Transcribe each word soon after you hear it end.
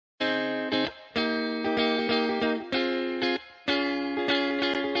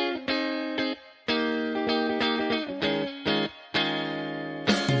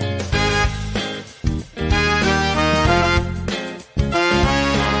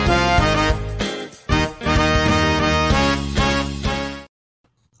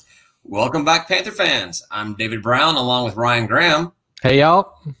Welcome back, Panther fans. I'm David Brown, along with Ryan Graham. Hey,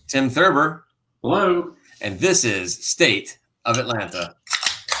 y'all. Tim Thurber. Hello. And this is State of Atlanta.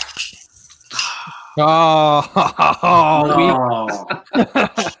 It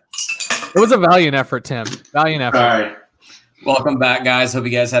was a valiant effort, Tim. Valiant effort. All right. Welcome back, guys. Hope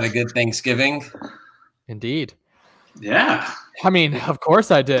you guys had a good Thanksgiving. Indeed. Yeah. I mean, of course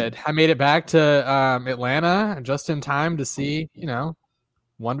I did. I made it back to Atlanta just in time to see,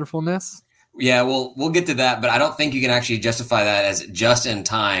 wonderfulness. Yeah, we'll get to that, but I don't think you can actually justify that as just in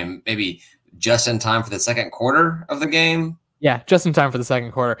time. Maybe just in time for the second quarter of the game. Yeah, just in time for the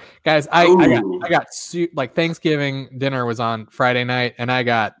second quarter, guys. I got Thanksgiving dinner was on Friday night, and I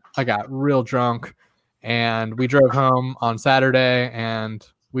got real drunk, and we drove home on Saturday, and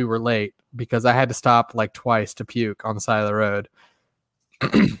we were late because I had to stop like twice to puke on the side of the road.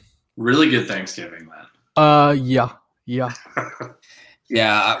 Really good Thanksgiving, man. Yeah.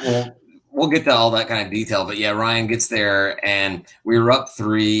 Yeah, we'll get to all that kind of detail, but yeah, Ryan gets there and we were up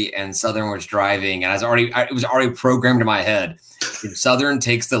 3 and Southern was driving, and it was already programmed in my head. If Southern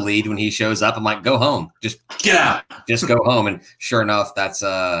takes the lead when he shows up, I'm like, go home, just get out, just go home. And sure enough, that's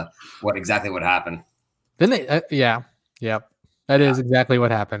exactly what happened. Then they, that is exactly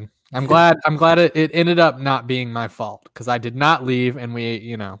what happened. I'm glad it ended up not being my fault because I did not leave and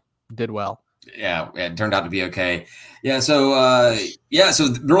we, did well. Yeah, it turned out to be okay. So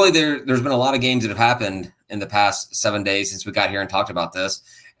really there's been a lot of games that have happened in the past 7 days since we got here and talked about this.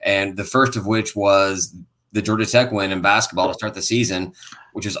 And the first of which was the Georgia Tech win in basketball to start the season,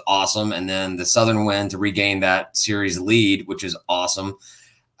 which is awesome. And then the Southern win to regain that series lead, which is awesome.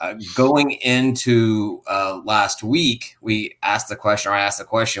 Going into last week, I asked the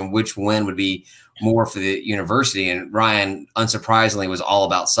question, which win would be more for the university? And Ryan, unsurprisingly, was all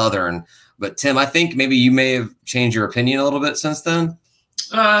about Southern. But Tim, I think maybe you may have changed your opinion a little bit since then.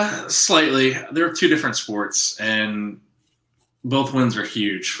 Slightly. There are two different sports, and both wins are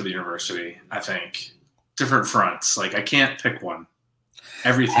huge for the university, I think. Different fronts. Like, I can't pick one.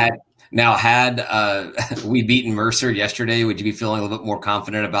 Everything. Had we beaten Mercer yesterday, would you be feeling a little bit more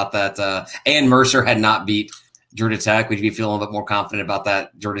confident about that? And Mercer had not beat Georgia Tech. Would you be feeling a bit more confident about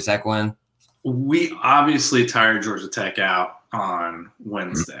that Georgia Tech win? We obviously tired Georgia Tech out on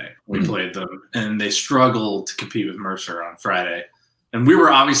Wednesday. We played them, and they struggled to compete with Mercer on Friday. And we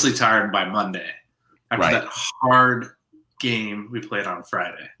were obviously tired by Monday after that hard game we played on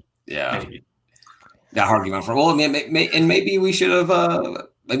Friday. Yeah. That hard game on Friday. Well, maybe we should have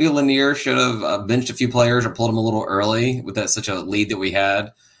maybe Lanier should have benched a few players or pulled them a little early with such a lead that we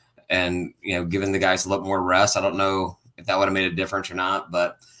had and, given the guys a little more rest. I don't know if that would have made a difference or not,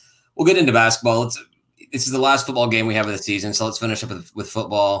 but we'll get into basketball. This is the last football game we have of the season, so let's finish up with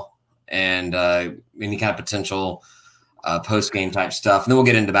football and any kind of potential post-game type stuff. And then we'll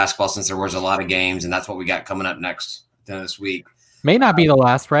get into basketball since there was a lot of games, and that's what we got coming up next this week. May not be the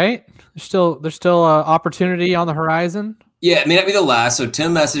last, right? There's still opportunity on the horizon. Yeah, it may not be the last. So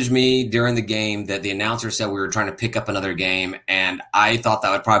Tim messaged me during the game that the announcer said we were trying to pick up another game, and I thought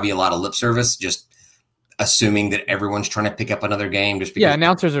that would probably be a lot of lip service, just assuming that everyone's trying to pick up another game. Just because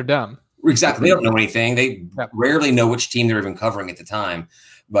announcers are dumb. Exactly. They don't know anything. They rarely know which team they're even covering at the time,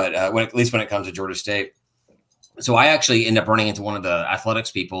 but at least when it comes to Georgia State. So I actually end up running into one of the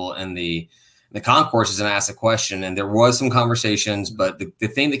athletics people in the concourses and asked a question, and there was some conversations, but the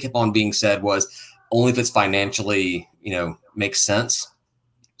thing that kept on being said was only if it's financially, makes sense,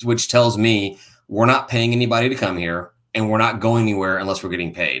 which tells me we're not paying anybody to come here and we're not going anywhere unless we're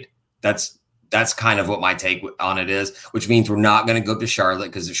getting paid. That's kind of what my take on it is, which means we're not going to go up to Charlotte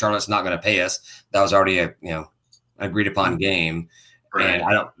because Charlotte's not going to pay us. That was already a agreed upon game. Right. And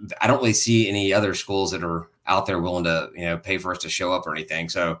I don't really see any other schools that are out there willing to, pay for us to show up or anything.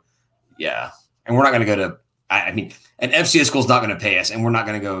 So yeah. And we're not going to go to, an FCS school is not going to pay us, and we're not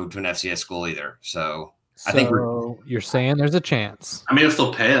going to go to an FCS school either. So I think you're saying there's a chance. If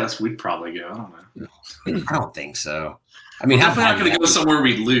they'll pay us, we'd probably go. I don't know. I don't think so. We're definitely not going to go somewhere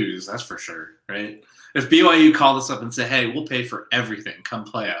we lose. That's for sure, right? If BYU called us up and said, "Hey, we'll pay for everything. Come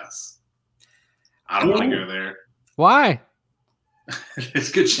play us," I don't want to go there. Why? There's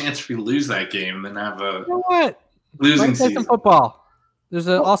a good chance we lose that game and then have a losing season. Football. There's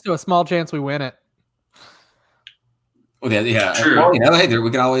also a small chance we win it. Well, yeah. True. Well, hey, we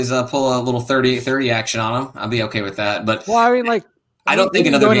could always pull a little 30 action on them. I'd be okay with that. But I don't think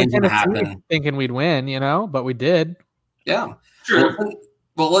another game's going to happen. Thinking we'd win, but we did. Yeah. Sure.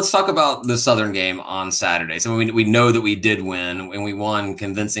 Well, let's talk about the Southern game on Saturday. So we know that we did win and we won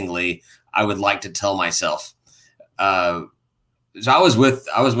convincingly. I would like to tell myself. So I was with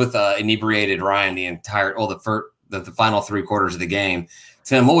inebriated Ryan the the final 3 quarters of the game.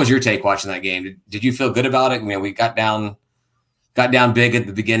 Tim, what was your take watching that game? Did you feel good about it? I mean, we got down big at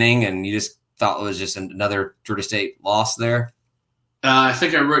the beginning, and you just thought it was just another Georgia State loss there? I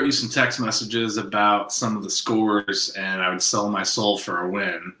think I wrote you some text messages about some of the scores, and I would sell my soul for a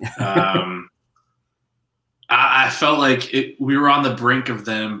win. I felt like we were on the brink of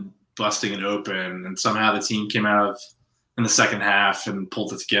them busting it open, and somehow the team came out in the second half and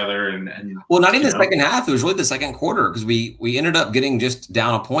pulled it together. And well, not even the second half. It was really the second quarter, because we ended up getting just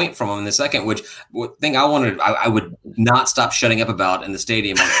down a point from them in the second, which thing I would not stop shutting up about in the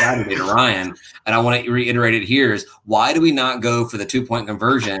stadium on Saturday to Ryan, and I want to reiterate it here, is why do we not go for the 2-point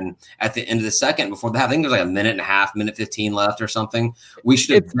conversion at the end of the second before the half? I think there was like a minute and a half, minute 15 left or something. We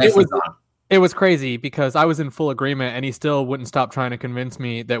should have definitely gone. It was crazy because I was in full agreement, and he still wouldn't stop trying to convince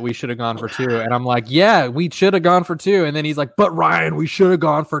me that we should have gone for 2. And I'm like, yeah, we should have gone for 2. And then he's like, but Ryan, we should have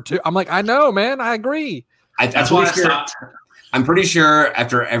gone for 2. I'm like, I know, man. I agree. That's why I stopped. I'm pretty sure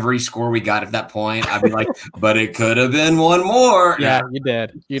after every score we got at that point, I'd be like, but it could have been one more. Yeah, you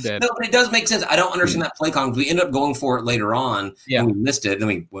did. No, but it does make sense. I don't understand that play call. We ended up going for it later on, and we missed it. Then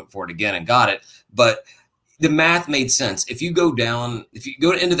we went for it again and got it. But the math made sense. If you go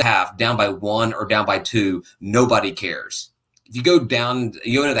into the half down by 1 or down by 2, nobody cares. If you go into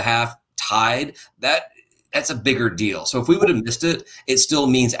the half tied, that's a bigger deal. So if we would have missed it, it still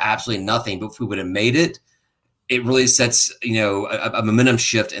means absolutely nothing. But if we would have made it, it really sets, a momentum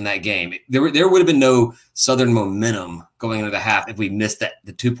shift in that game. There would have been no Southern momentum going into the half if we missed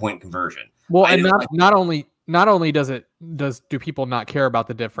the 2-point conversion. Well, and not only do people not care about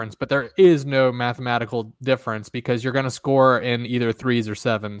the difference, but there is no mathematical difference, because you're going to score in either 3s or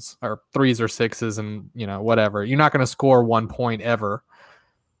 7s, or 3s or 6s, and whatever. You're not going to score 1 point ever.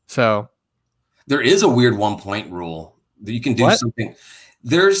 So there is a weird 1-point rule that you can do something.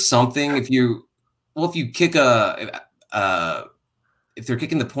 There's something if you kick if they're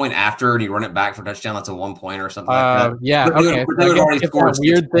kicking the point after and you run it back for a touchdown, that's a 1 point or something like that. Yeah. Okay. If that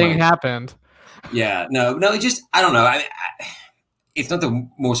weird thing happened. Yeah, no, it just, I don't know. It's not the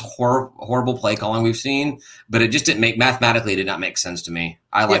most horrible play calling we've seen, but it just mathematically did not make sense to me.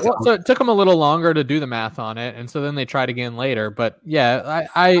 So it took them a little longer to do the math on it, and so then they tried again later. But yeah,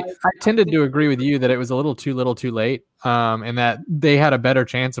 I tended to agree with you that it was a little too late, and that they had a better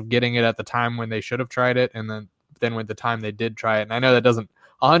chance of getting it at the time when they should have tried it, and then with the time they did try it. And I know that doesn't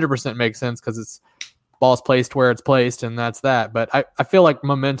 100% make sense because it's ball's placed where it's placed, and that's that. But I feel like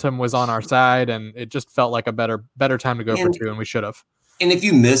momentum was on our side, and it just felt like a better time to go for 2, and we should have. And if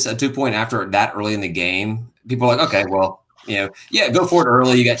you miss a 2-point after that early in the game, people are like, okay, well, go for it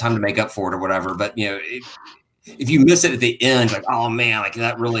early. You got time to make up for it or whatever. But, if you miss it at the end, like, oh, man, like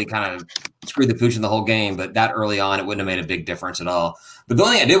that really kind of screwed the pooch in the whole game. But that early on, it wouldn't have made a big difference at all. But the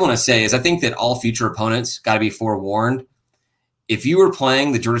only thing I did want to say is I think that all future opponents got to be forewarned. If you were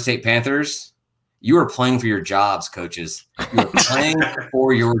playing the Georgia State Panthers, you are playing for your jobs, coaches. You're playing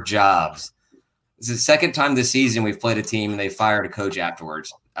for your jobs. It's the second time this season we've played a team and they fired a coach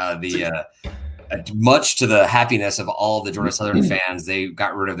afterwards. Much to the happiness of all the Georgia Southern fans, they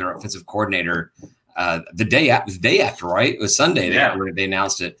got rid of their offensive coordinator the day after, right? It was Sunday. They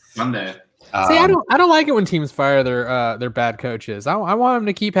announced it. Monday. See, I don't like it when teams fire their bad coaches. I want them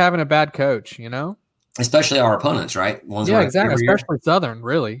to keep having a bad coach, Especially our opponents, right? Exactly. Especially Southern,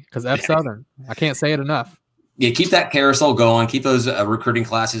 really, because that's Southern. I can't say it enough. Yeah, keep that carousel going. Keep those recruiting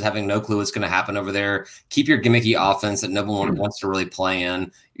classes having no clue what's going to happen over there. Keep your gimmicky offense that no one wants to really play in.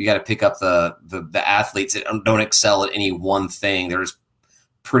 You got to pick up the athletes that don't excel at any one thing. They're just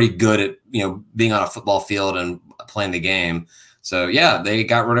pretty good at being on a football field and playing the game. So yeah, they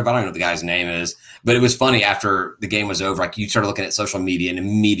got rid of, I don't know what the guy's name is, but it was funny after the game was over. Like you started looking at social media and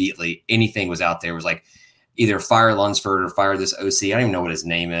immediately anything was out there. It was like either fire Lunsford or fire this OC. I don't even know what his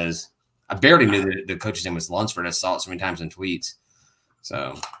name is. I barely knew that the coach's name was Lunsford. I saw it so many times in tweets.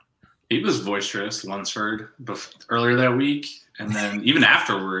 So he was boisterous, Lunsford, earlier that week, and then even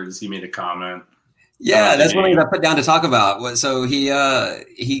afterwards, he made a comment. Yeah, that's what I got put down to talk about. So he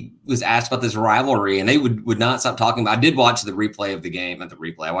was asked about this rivalry, and they would not stop talking about. I did watch the replay of the game, not the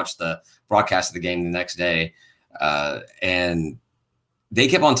replay. I watched the broadcast of the game the next day, and they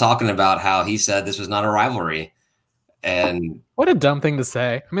kept on talking about how he said this was not a rivalry. And what a dumb thing to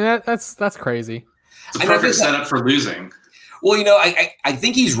say. I mean, that's crazy. It's a perfect setup for losing. Well, I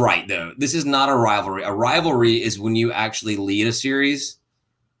think he's right though. This is not a rivalry. A rivalry is when you actually lead a series.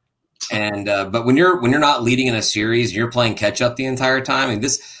 And but when you're not leading in a series, you're playing catch up the entire time. And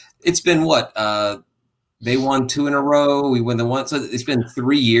it's been what they won 2 in a row. We win the one. So it's been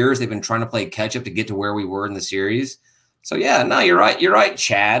 3 years. They've been trying to play catch up to get to where we were in the series. So yeah, no, you're right. You're right,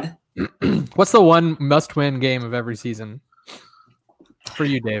 Chad. What's the one must-win game of every season for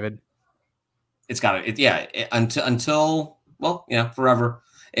you, David? It's got to, until forever.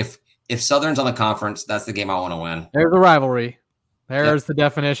 If Southern's on the conference, that's the game I want to win. There's the rivalry. There's the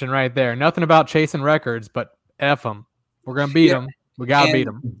definition right there. Nothing about chasing records, but F them. We're going to beat them. We got to beat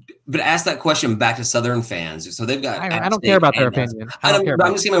them. But ask that question back to Southern fans. So they've got. I don't care about their opinion. I'm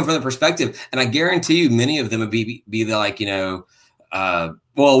just saying from the perspective, and I guarantee you, many of them would be like,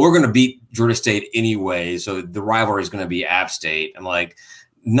 well, we're going to beat Georgia State anyway, so the rivalry is going to be App State. I'm like,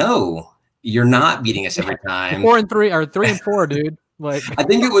 no, you're not beating us every time. 4-3 or 3-4, dude. Like, I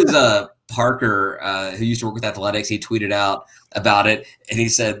think it was Parker who used to work with athletics. He tweeted out about it, and he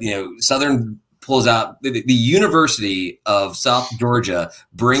said, Southern pulls out the University of South Georgia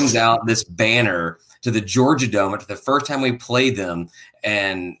brings out this banner to the Georgia Dome. It's the first time we played them,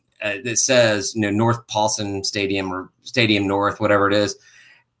 and it says, North Paulson Stadium or Stadium North, whatever it is.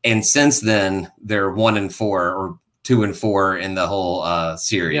 And since then, they're 1-4 or 2-4 in the whole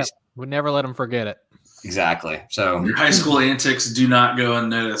series. Yeah, would never let them forget it. Exactly. So your high school antics do not go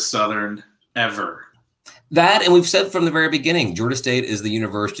unnoticed, Southern, ever. That, and we've said from the very beginning, Georgia State is the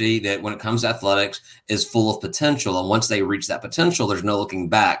university that when it comes to athletics is full of potential. And once they reach that potential, there's no looking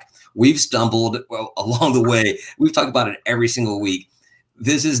back. We've stumbled along the way. We've talked about it every single week.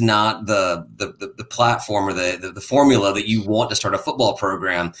 This is not the platform or the formula that you want to start a football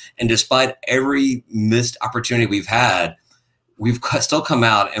program. And despite every missed opportunity we've had, we've still come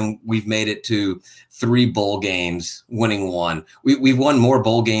out and we've made it to 3 bowl games, winning 1. We've won more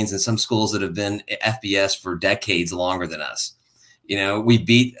bowl games than some schools that have been FBS for decades longer than us. We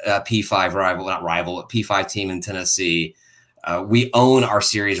beat a P5 P5 team in Tennessee. We own our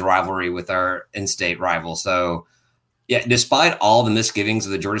series rivalry with our in-state rival. So, yeah, despite all the misgivings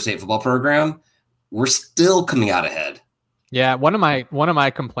of the Georgia State football program, we're still coming out ahead. Yeah, one of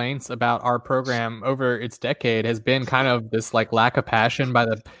my complaints about our program over its decade has been kind of this like lack of passion by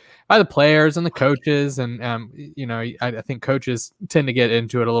the players and the coaches, and I think coaches tend to get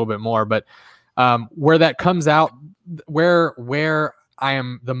into it a little bit more. But where that comes out, where I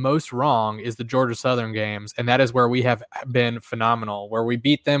am the most wrong is the Georgia Southern games, and that is where we have been phenomenal. Where we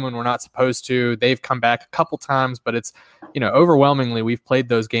beat them when we're not supposed to. They've come back a couple times, but it's overwhelmingly we've played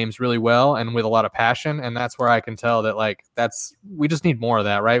those games really well and with a lot of passion, and that's where I can tell that we just need more of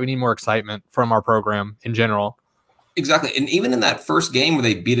that, right? We need more excitement from our program in general. Exactly. And even in that first game where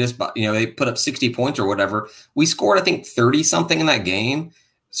they beat us, they put up 60 points or whatever, we scored, I think, 30 something in that game.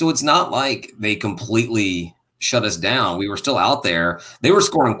 So it's not like they completely shut us down. We were still out there. They were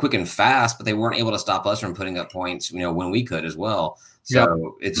scoring quick and fast, but they weren't able to stop us from putting up points, when we could as well.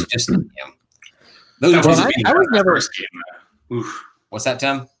 So It's just, those are I was never first game. Oof. What's that,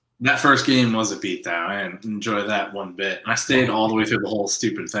 Tim? That first game was a beatdown. I didn't enjoy that one bit. I stayed all the way through the whole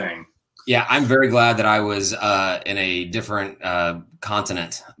stupid thing. Yeah, I'm very glad that I was in a different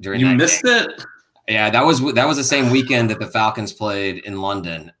continent during that game. You missed it? Yeah, that was the same weekend that the Falcons played in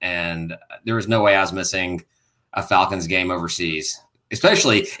London, and there was no way I was missing a Falcons game overseas.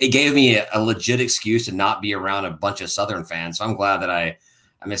 Especially, it gave me a legit excuse to not be around a bunch of Southern fans. So I'm glad that I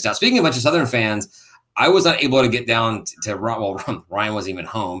missed out. Speaking of a bunch of Southern fans, I was not able to get down to Ryan wasn't even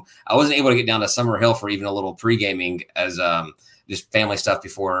home. I wasn't able to get down to Summer Hill for even a little pre-gaming as just family stuff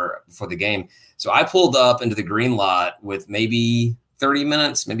before the game. So I pulled up into the green lot with maybe 30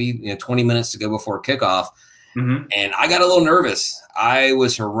 minutes, maybe 20 minutes to go before kickoff. Mm-hmm. And I got a little nervous. I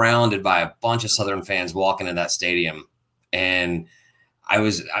was surrounded by a bunch of Southern fans walking in that stadium. And I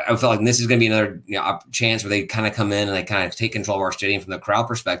felt like this is going to be another chance where they kind of come in and they kind of take control of our stadium from the crowd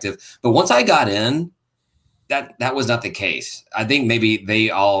perspective. But once I got in, that was not the case. I think maybe they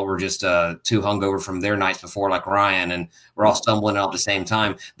all were just too hungover from their nights before, like Ryan, and we're all stumbling out at the same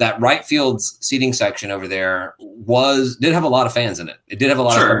time. That right field seating section over there did have a lot of fans in it. It did have a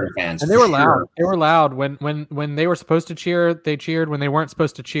lot of fans, and they were loud. They were loud when they were supposed to cheer. They cheered. When they weren't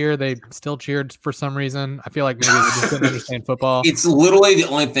supposed to cheer, they still cheered for some reason. I feel like maybe they just didn't understand football. It's literally the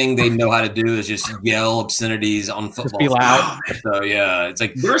only thing they know how to do is just yell obscenities on football. Just be loud. So yeah, it's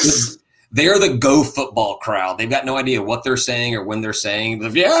like they're the go football crowd. They've got no idea what they're saying or when they're saying.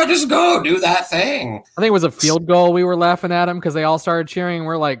 But just go do that thing. I think it was a field goal. We were laughing at them because they all started cheering.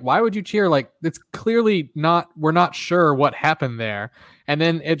 We're like, why would you cheer? Like, it's clearly not. We're not sure what happened there. And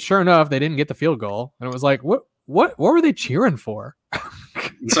then sure enough, they didn't get the field goal. And it was like, what were they cheering for?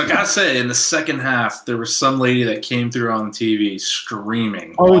 So I gotta say, in the second half, there was some lady that came through on TV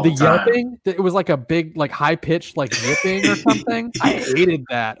screaming. Oh, the yelping! It was like a big, high pitched, yipping or something. I hated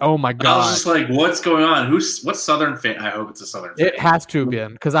that. Oh my god! I was just like, "What's going on? What Southern fan?" I hope it's a Southern fan. It has to have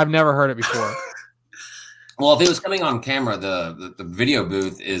been because I've never heard it before. Well, if it was coming on camera, the video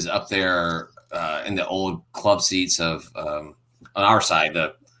booth is up there in the old club seats of on our side.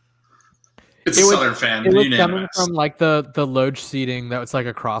 It's a Southern fan. It was coming from like the loge seating that was like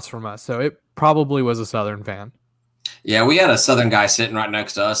across from us, so it probably was a Southern fan. Yeah, we had a Southern guy sitting right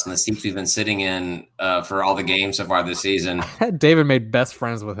next to us in the seats we've been sitting in for all the games so far this season. David made best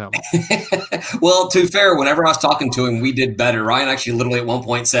friends with him. Well, to be fair, whenever I was talking to him, we did better. Ryan actually literally at one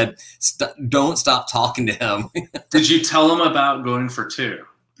point said, don't stop talking to him. Did you tell him about going for 2?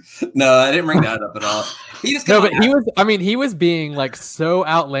 No, I didn't bring that up at all. He was being like so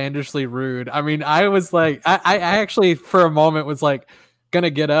outlandishly rude. I mean, I was like, I actually for a moment was like, gonna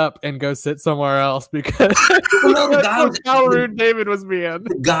get up and go sit somewhere else because how rude David was being.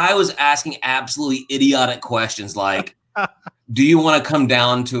 The guy was asking absolutely idiotic questions like, do you want to come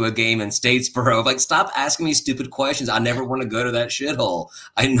down to a game in Statesboro? Like, stop asking me stupid questions. I never want to go to that shithole.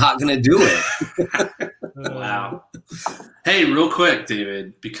 I'm not gonna do it. Wow. Hey, real quick,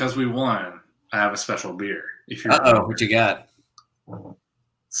 David, because we won, I have a special beer. If you're what you got?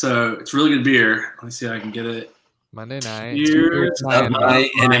 So it's really good beer. Let me see if I can get it. Monday night. Cheers of my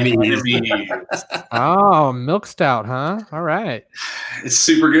enemies. Oh, milk stout, huh? All right. It's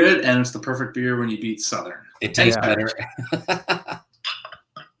super good, and it's the perfect beer when you beat Southern. It tastes better.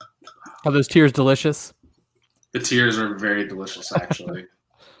 Are those tears delicious? The tears are very delicious, actually.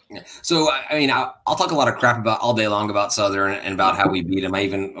 So, I mean, I'll talk a lot of crap about all day long about Southern and about how we beat them. I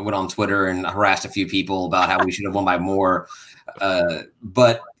even went on Twitter and harassed a few people about how we should have won by more.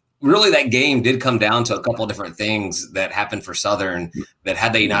 But really, that game did come down to a couple of different things that happened for Southern that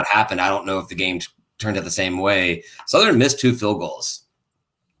had they not happened, I don't know if the game turned out the same way. Southern missed 2 field goals.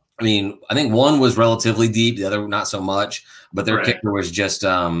 I mean, I think one was relatively deep, the other not so much, but their kicker was just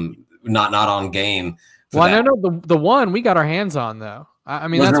not on game. Well, no, the one we got our hands on, though. I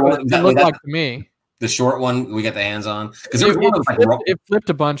mean, that's what it looked like to me. The short one we got the hands on because it flipped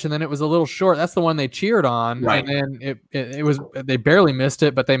a bunch and then it was a little short. That's the one they cheered on, right? And then it was they barely missed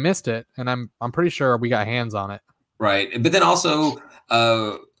it, but they missed it, and I'm pretty sure we got hands on it, right? But then also,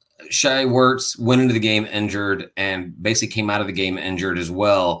 Shai Wertz went into the game injured and basically came out of the game injured as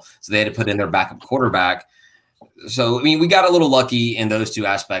well, so they had to put in their backup quarterback. So I mean, we got a little lucky in those 2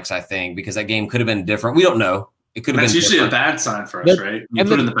 aspects, I think, because that game could have been different. We don't know. It could have been usually different. A bad sign for us, right? You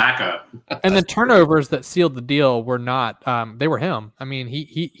put in the backup. And the turnovers that sealed the deal were not they were him. I mean,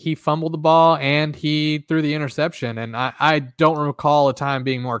 he fumbled the ball and he threw the interception, and I don't recall a time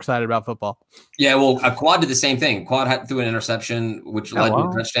being more excited about football. Yeah, well, Quad did the same thing. Quad threw an interception, which led to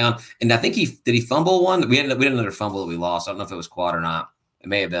a touchdown. And I think he fumble one? We had another fumble that we lost. I don't know if it was Quad or not. It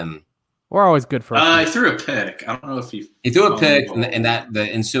may have been. We're always good for he threw a pick. I don't know if he threw a pick, and that the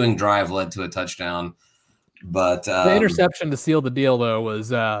ensuing drive led to a touchdown. But the interception to seal the deal, though,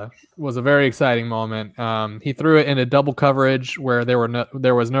 was a very exciting moment. He threw it in a double coverage where there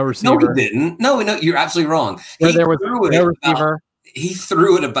was no receiver. No, he didn't. No, you're absolutely wrong. There was no receiver. He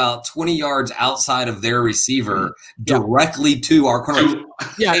threw it about 20 yards outside of their receiver directly to our corner.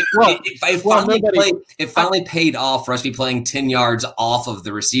 Yeah, it finally paid off for us to be playing 10 yards off of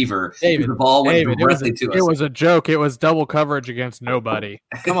the receiver. David, the ball went directly to us. It was a joke. It was double coverage against nobody.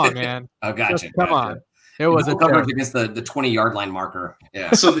 Come on, man. Oh, gotcha. Come on. It was a coverage against the 20-yard line marker.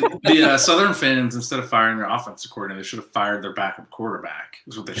 Yeah. So the Southern fans, instead of firing their offensive coordinator, they should have fired their backup quarterback.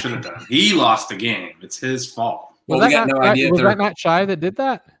 Is what they should have done. He lost the game. It's his fault. Was that Matt Shai that did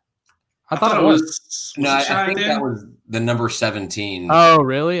that? I thought it was. No, I think that was the number 17. Oh,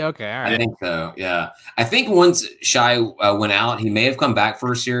 really? Okay, all right. I think so. Yeah, I think once Shai went out, he may have come back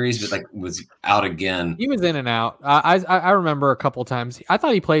for a series, but was out again. He was in and out. I remember a couple times. I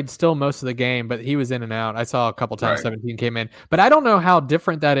thought he played still most of the game, but he was in and out. I saw a couple times 17 came in, but I don't know how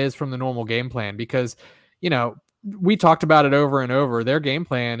different that is from the normal game plan because, we talked about it over and over. Their game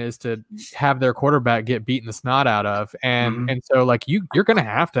plan is to have their quarterback get beaten the snot out of. And so like you're going to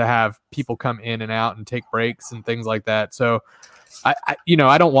have people come in and out and take breaks and things like that. So I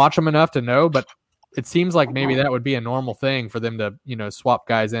don't watch them enough to know, but it seems like maybe that would be a normal thing for them to, swap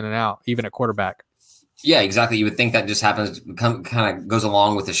guys in and out, even at quarterback. Yeah, exactly. You would think that just happens, kind of goes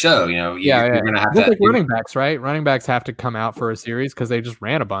along with the show. You're going to have that. Like running backs, right? Running backs have to come out for a series because they just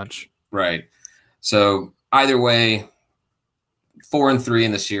ran a bunch. Right. So either way, 4-3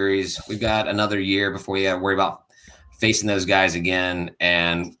 in the series. We've got another year before we have to worry about facing those guys again.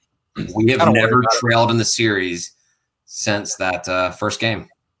 And we have never trailed in the series since that first game.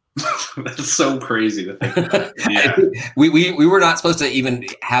 That's so crazy to think about. Yeah. we were not supposed to even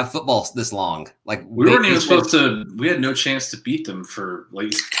have football this long. Like we weren't even supposed to. We had no chance to beat them for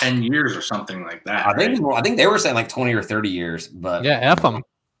like 10 years or something like that. I think they were saying like 20 or 30 years. But yeah, F them.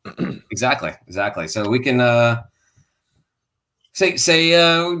 Exactly. So we can say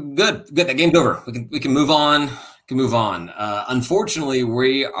good. That game's over. We can move on. Unfortunately,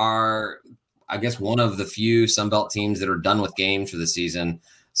 we are, I guess, one of the few Sunbelt teams that are done with games for the season.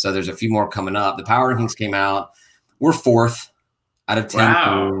 So there's a few more coming up. The power rankings came out. We're 4th out of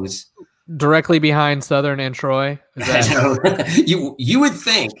 10 teams. Directly behind Southern and Troy. You would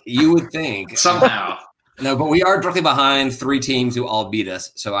think somehow. No, but we are directly behind 3 teams who all beat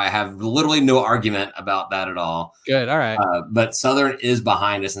us. So I have literally no argument about that at all. Good. All right. But Southern is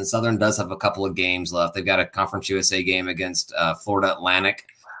behind us, and Southern does have a couple of games left. They've got a Conference USA game against Florida Atlantic.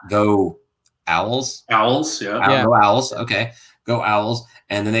 Go Owls. Owls, yeah. Go Owls. Okay. Go Owls.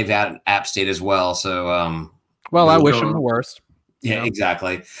 And then they've got App State as well. So, I wish them the worst. Yeah,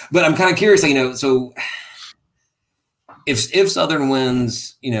 exactly. But I'm kind of curious, so if Southern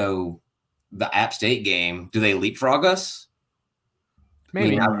wins, the App State game, do they leapfrog us?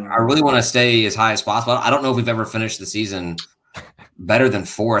 Maybe. I really want to stay as high as possible. I don't know if we've ever finished the season better than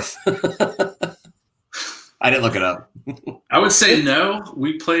 4th. I didn't look it up. I would say no.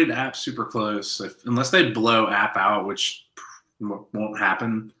 We played App super close. Unless they blow App out, which won't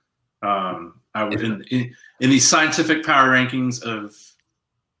happen. I would in these scientific power rankings of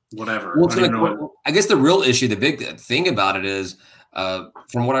whatever. Well, I guess the real issue, the big thing about it is,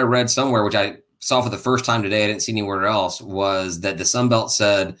 from what I read somewhere, which I saw for the first time today, I didn't see anywhere else, was that the Sun Belt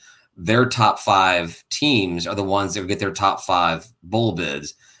said their top 5 teams are the ones that get their top 5 bowl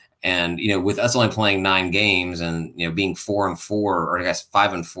bids. And, with us only playing 9 games and, being 4-4, or I guess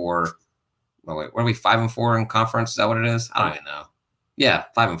 5-4. Oh, wait, what are we, 5-4 in conference? Is that what it is? I don't even know. Yeah,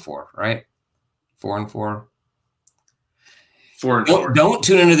 5-4, right? 4-4. 4-4. Don't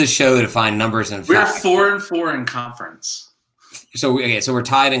tune into the show to find numbers and facts. We're 4-4 in conference. So we're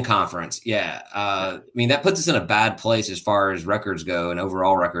tied in conference. Yeah. That puts us in a bad place as far as records go and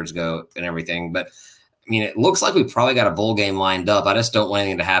overall records go and everything. But it looks like we probably got a bowl game lined up. I just don't want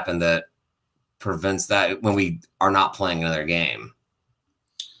anything to happen that prevents that when we are not playing another game.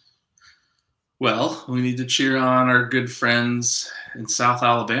 Well, we need to cheer on our good friends in South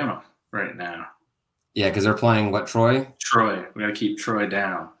Alabama right now. Yeah, because they're playing what, Troy? Troy. We got to keep Troy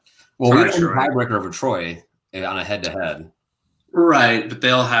down. Well, we have a tiebreaker over Troy on a head-to-head. Right, but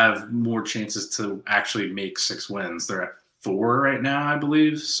they'll have more chances to actually make 6 wins. They're at 4 right now, I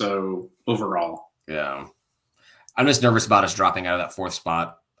believe. So overall. Yeah. I'm just nervous about us dropping out of that 4th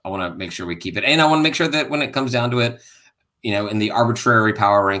spot. I want to make sure we keep it. And I want to make sure that when it comes down to it, in the arbitrary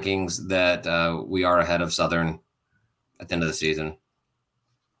power rankings, that we are ahead of Southern at the end of the season.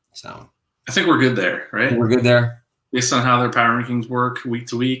 So I think we're good there, right? We're good there. Based on how their power rankings work week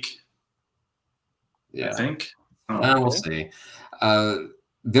to week. Yeah. I think. We'll see.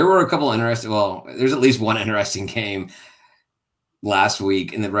 There were a couple there's at least one interesting game last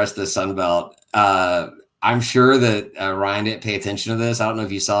week in the rest of the Sun Belt. I'm sure that Ryan didn't pay attention to this. I don't know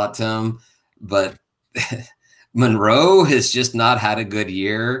if you saw it, Tim, but Monroe has just not had a good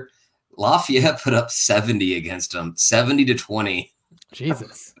year. Lafayette put up 70 against them, 70-20.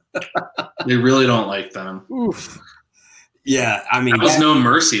 Jesus. They really don't like them. Oof. Yeah, there was no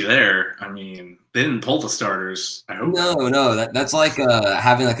mercy there. They didn't pull the starters. I hope. No. That's like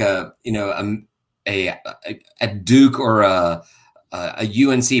having like a Duke or a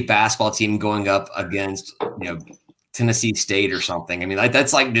UNC basketball team going up against Tennessee State or something.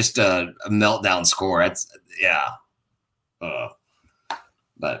 That's like just a meltdown score.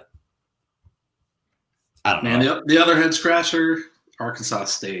 But I don't know. The other head scratcher, Arkansas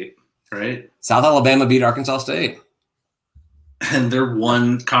State, right? South Alabama beat Arkansas State. And their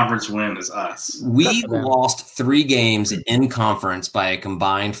one conference win is us. We lost 3 games in conference by a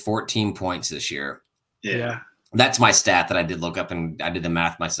combined 14 points this year. Yeah. That's my stat that I did look up, and I did the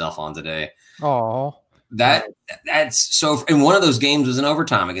math myself on today. Oh, that's so. And one of those games was in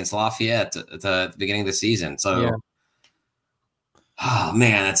overtime against Lafayette at the beginning of the season. So, yeah. Oh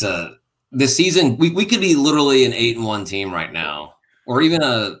man, this season we could be literally an 8-1 team right now, or even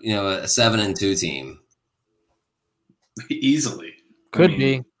a 7-2 team. Easily. Could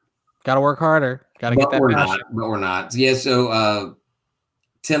be. Got to work harder. Got to get that passion. But we're not. Yeah. So,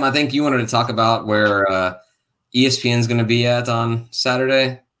 Tim, I think you wanted to talk about where ESPN is going to be at on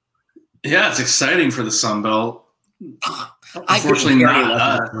Saturday. Yeah, it's exciting for the Sun Belt. Unfortunately,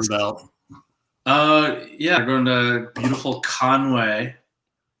 not us. Sun Belt. Yeah, we're going to beautiful Conway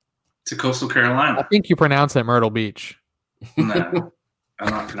to Coastal Carolina. I think you pronounce it Myrtle Beach. No, I'm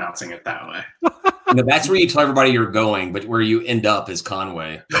not pronouncing it that way. That's where you tell everybody you're going, but where you end up is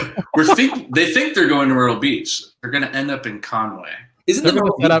Conway. They think they're going to Myrtle Beach. They're going to end up in Conway. They're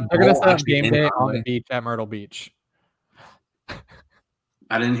going to set up game day on the beach at Myrtle Beach.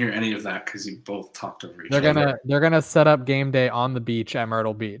 I didn't hear any of that because you both talked over each other. They're gonna set up game day on the beach at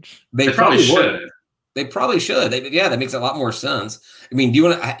Myrtle Beach. They probably should. They probably should. That makes a lot more sense. I mean, do you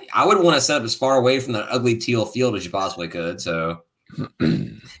want to? I would want to set up as far away from that ugly teal field as you possibly could. So,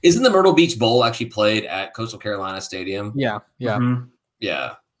 isn't the Myrtle Beach Bowl actually played at Coastal Carolina Stadium? Yeah. Mm-hmm.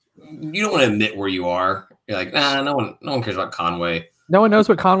 Yeah. You don't want to admit where you are. You're like, nah, no one cares about Conway. No one knows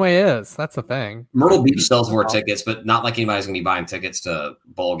what Conway is. That's the thing. Myrtle Beach sells more tickets, but not like anybody's gonna be buying tickets to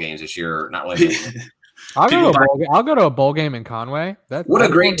bowl games this year. Not really. I'll go to a bowl game in Conway. What a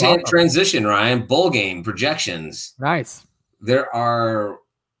great transition, Ryan. Bowl game projections. Nice.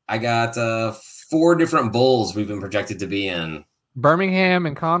 I got 4 different bowls we've been projected to be in. Birmingham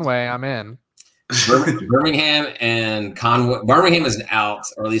and Conway, I'm in. Birmingham and Conway. Birmingham is out,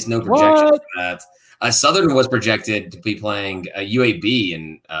 or at least no projection for that. Southern was projected to be playing UAB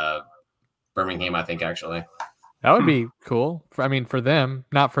in Birmingham, I think, actually. That would be cool. For them,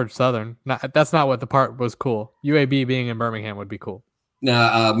 not for Southern. That's not what the part was cool. UAB being in Birmingham would be cool.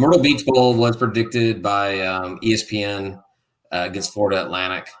 No, Myrtle Beach Bowl was predicted by ESPN against Florida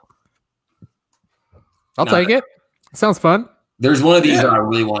Atlantic. I'll take it. Sounds fun. There's one of these that I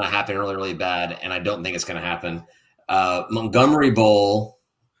really want to happen really, really bad, and I don't think it's going to happen. Montgomery Bowl,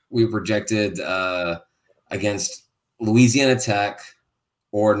 we projected against Louisiana Tech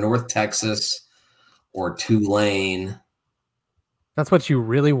or North Texas or Tulane. That's what you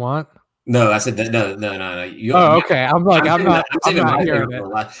really want? No, I said that. No. Okay. I'm not hearing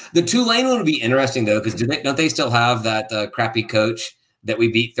it. The Tulane one would be interesting though, because don't they still have that crappy coach that we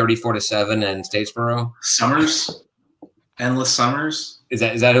beat 34-7 in Statesboro? Summers, Endless Summers. Is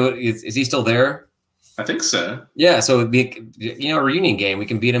that who? Is he still there? I think so. Yeah, so it'd be a reunion game. We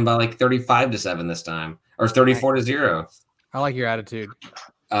can beat him by like 35-7 this time, or 34-0. I like your attitude.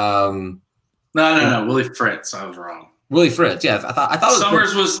 No. Willie Fritz. I was wrong. Willie Fritz. Yeah, I thought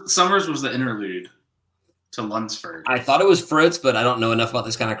Summers was the interlude to Lunsford. I thought it was Fritz, but I don't know enough about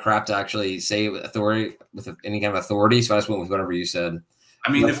this kind of crap to actually say it with any kind of authority. So I just went with whatever you said.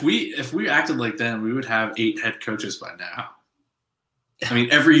 I mean, if we acted like then, we would have 8 head coaches by now. I mean,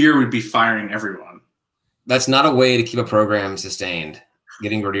 every year we'd be firing everyone. That's not a way to keep a program sustained.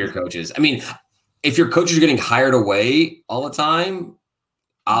 Getting rid of your coaches. I mean, if your coaches are getting hired away all the time,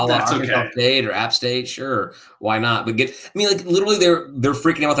 that's okay. State or App State, sure, why not? But literally, they're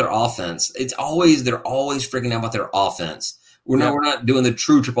freaking out about their offense. They're always freaking out about their offense. We're not doing the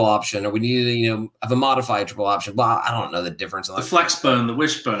true triple option, or we need to have a modified triple option. Well, I don't know the difference. The flex bone, the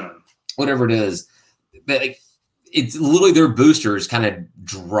wishbone, whatever it is, but it's literally their boosters kind of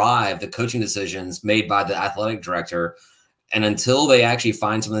drive the coaching decisions made by the athletic director. And until they actually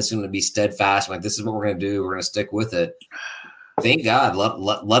find something that's going to be steadfast, like this is what we're going to do, we're going to stick with it. Thank God,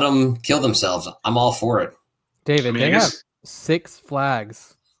 let them kill themselves. I'm all for it. David, they have 6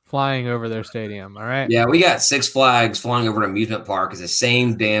 flags flying over their stadium. All right. Yeah, we got 6 flags flying over an amusement park. Is the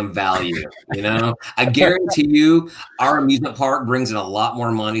same damn value. I guarantee you, our amusement park brings in a lot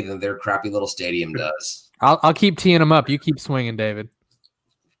more money than their crappy little stadium does. I'll keep teeing them up. You keep swinging, David.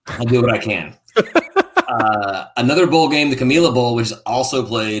 I'll do what I can. Another bowl game, the Camila Bowl, which is also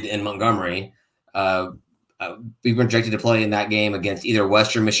played in Montgomery. We were projected to play in that game against either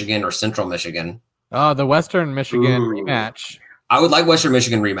Western Michigan or Central Michigan. Oh, the Western Michigan rematch. I would like Western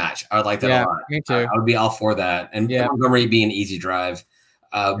Michigan rematch. I would like that a lot. Me too. I would be all for that. And Montgomery being an easy drive.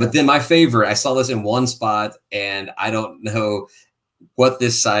 But then my favorite, I saw this in one spot, and I don't know what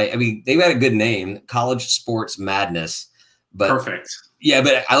this site. I mean, they've had a good name, College Sports Madness. But perfect. Yeah,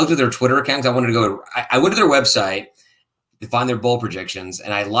 but I looked at their Twitter accounts. I went to their website to find their bowl projections,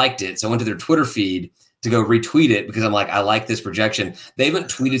 and I liked it. So I went to their Twitter feed to go retweet it because I'm like, I like this projection. They haven't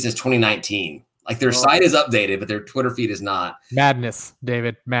tweeted since 2019. Like their site is updated, but their Twitter feed is not. Madness,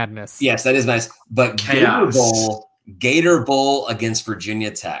 David. Madness. Yes, that is nice. But Gator Bowl against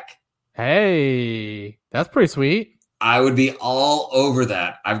Virginia Tech. Hey, that's pretty sweet. I would be all over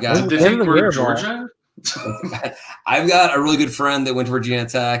that. I've got. Did they think we're Georgia? I've got a really good friend that went to Virginia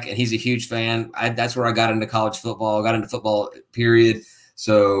Tech, and he's a huge fan. That's where I got into college football. Got into football, period.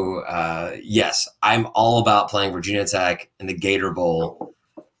 So, yes, I'm all about playing Virginia Tech in the Gator Bowl.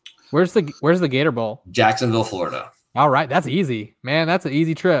 Where's the Gator Bowl? Jacksonville, Florida. All right, that's easy, man. That's an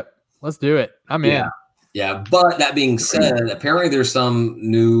easy trip. Let's do it. I'm in. Yeah, but that being said, apparently there's some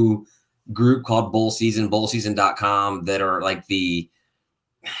new group called Bowl Season, bowlseason.com, that are like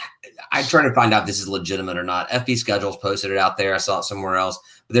I'm trying to find out if this is legitimate or not. FB Schedules posted it out there. I saw it somewhere else.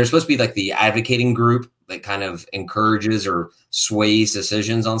 But they're supposed to be like the advocating group that kind of encourages or sways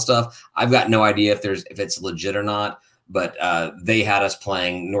decisions on stuff. I've got no idea if it's legit or not. But they had us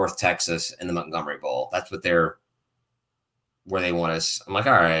playing North Texas in the Montgomery Bowl. That's what where they want us. I'm like,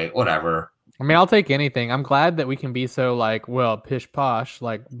 all right, whatever. I mean, I'll take anything. I'm glad that we can be so like, well, pish posh,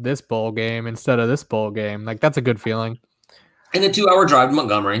 like this bowl game instead of this bowl game. Like that's a good feeling. And a 2-hour drive to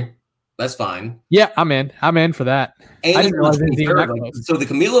Montgomery. That's fine. Yeah, I'm in. I'm in for that. And so the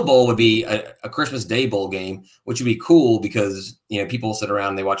Camila Bowl would be a Christmas Day bowl game, which would be cool because people sit around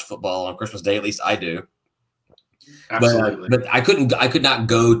and they watch football on Christmas Day. At least I do. Absolutely. But I could not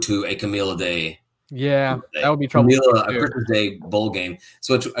go to a Camila Day. Yeah, that would be trouble. A Christmas Day bowl game.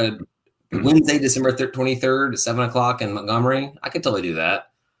 So it's Wednesday, December 23rd at 7:00 in Montgomery. I could totally do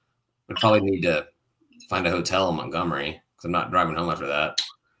that. I'd probably need to find a hotel in Montgomery because I'm not driving home after that.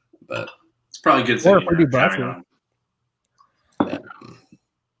 But it's probably good. Or Purdue Buffer. Yeah.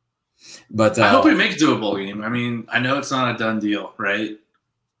 But I hope we make it to a bowl game. I mean, I know it's not a done deal, right?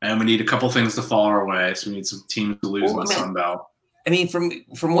 And we need a couple things to fall our way. So we need some teams to lose in the Sun Belt. I mean,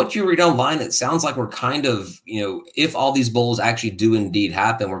 from what you read online, it sounds like we're kind of, if all these bowls actually do indeed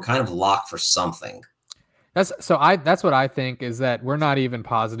happen, we're kind of locked for something. That's what I think is that we're not even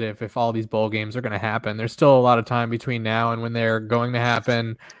positive if all these bowl games are going to happen. There's still a lot of time between now and when they're going to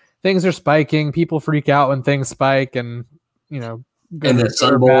happen. Things are spiking. People freak out when things spike, and And the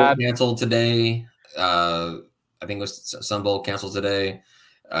Sun Bowl canceled today. I think it was Sun Bowl canceled today.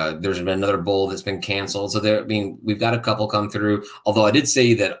 There's been another bowl that's been canceled. So we've got a couple come through. Although I did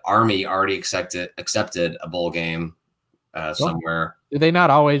say that Army already accepted a bowl game somewhere. Do they not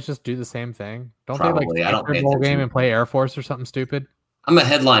always just do the same thing? Don't Probably. they I don't pay a bowl attention. game and play Air Force or something stupid? I'm a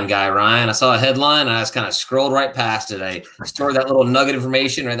headline guy, Ryan. I saw a headline and I just kind of scrolled right past it. I stored that little nugget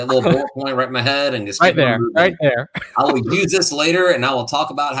information, right, that little bullet point right in my head, and just right there. I will use this later, and I will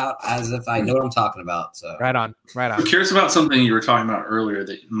talk about how as if I know what I'm talking about. So right on. I'm curious about something you were talking about earlier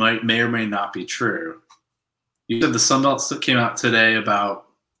that may or may not be true. You said the Sun Belt came out today about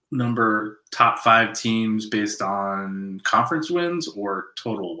top 5 teams based on conference wins or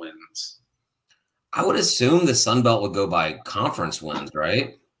total wins. I would assume the Sun Belt would go by conference wins,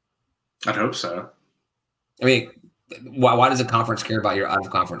 right? I'd hope so. I mean, why does a conference care about your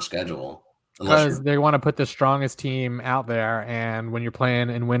out-of-conference schedule? Because they want to put the strongest team out there, and when you're playing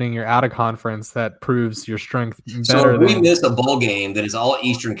and winning, you're out of conference. That proves your strength better. So if we miss a bowl game, that is all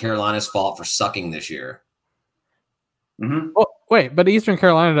Eastern Carolina's fault for sucking this year. Mm-hmm. Well, wait, but Eastern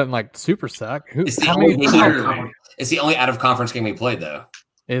Carolina doesn't super suck. It's the only out-of-conference game we played, though.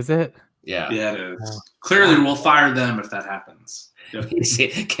 Is it? Yeah. Yeah, it is. Clearly, we'll fire them if that happens. Yep.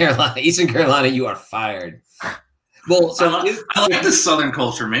 Eastern Carolina, you are fired. Well, so I like the Southern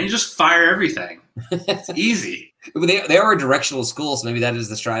culture, man. You just fire everything. It's easy. They are a directional school, so maybe that is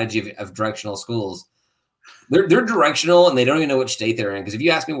the strategy of directional schools. They're directional, and they don't even know which state they're in. Because if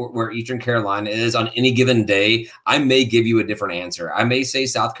you ask me where Eastern Carolina is on any given day, I may give you a different answer. I may say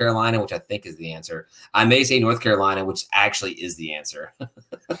South Carolina, which I think is the answer. I may say North Carolina, which actually is the answer.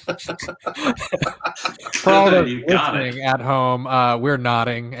 For all those listening at home, we're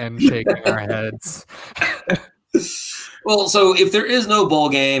nodding and shaking our heads. Well, so if there is no bowl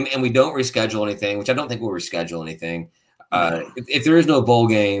game and we don't reschedule anything, which I don't think we'll reschedule anything, if there is no bowl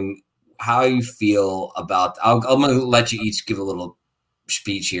game, how you feel about I'm going to let you each give a little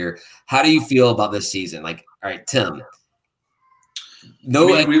speech here. How do you feel about this season? Like, all right, Tim,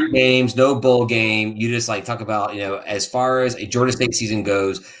 no games, no bowl game. You just talk about, as far as a Georgia State season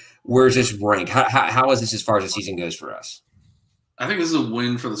goes, where's this rank? How is this as far as the season goes for us? I think this is a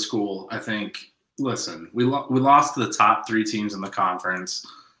win for the school. I think, listen, we lost to the top 3 teams in the conference.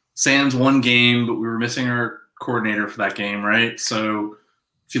 Sans won game, but we were missing our coordinator for that game, right? So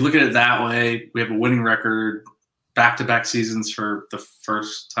if you look at it that way, we have a winning record, back-to-back seasons for the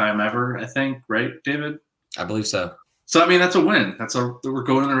first time ever, I think, right, David? I believe so. So, I mean, that's a win. We're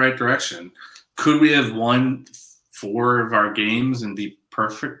going in the right direction. Could we have won 4 of our games and be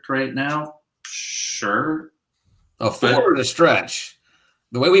perfect right now? Sure. 4 is a stretch.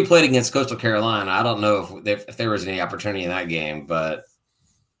 The way we played against Coastal Carolina, I don't know if there was any opportunity in that game, but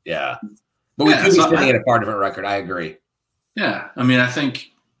yeah. But we could be sitting at a far different record. I agree. Yeah. I mean, I think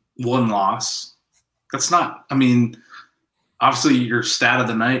 1 loss, that's not, I mean, obviously your stat of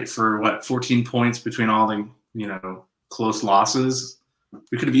the night for 14 points between all the, close losses.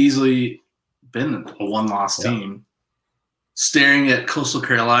 We could have easily been a 1-loss team staring at Coastal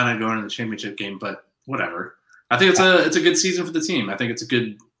Carolina going to the championship game, but whatever. I think it's a good season for the team. I think it's a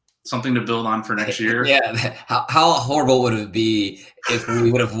good something to build on for next year. Yeah. How horrible would it be if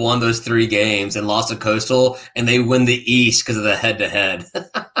we would have won those 3 games and lost to Coastal and they win the East because of the head-to-head?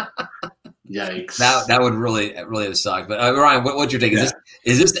 Yikes. That would really have sucked. But Ryan, what's your take? Is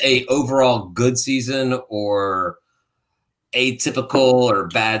this a overall good season or atypical or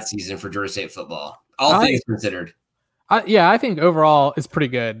bad season for Georgia State football? All things considered. I think overall it's pretty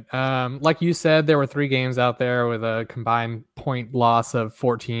good. Like you said, there were 3 games out there with a combined point loss of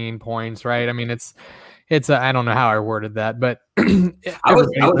 14 points, right? I mean, it's I don't know how I worded that, but I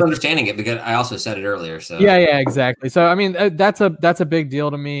was understanding it because I also said it earlier. So yeah, exactly. So I mean, that's a big deal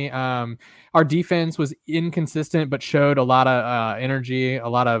to me. Our defense was inconsistent, but showed a lot of energy, a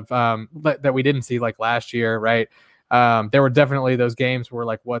lot of that we didn't see like last year, right? There were definitely those games where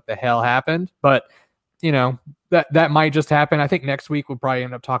like, what the hell happened? But you know, that might just happen. I think next week we'll probably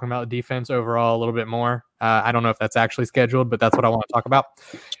end up talking about the defense overall a little bit more. I don't know if that's actually scheduled, but that's what I want to talk about.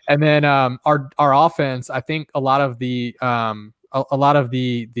 And then our offense, I think a lot of the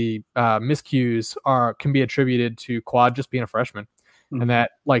miscues can be attributed to Quad just being a freshman, and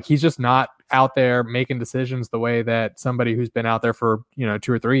that like he's just not out there making decisions the way that somebody who's been out there for 2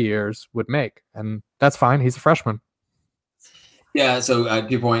 or 3 years would make, and that's fine. He's a freshman. Yeah. So to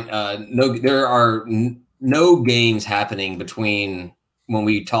your point, there are no games happening between when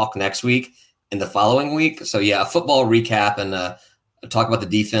we talk next week and the following week. So yeah, a football recap and talk about the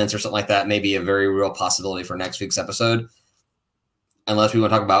defense or something like that may be a very real possibility for next week's episode. Unless we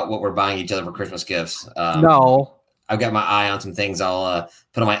want to talk about what we're buying each other for Christmas gifts. No. I've got my eye on some things I'll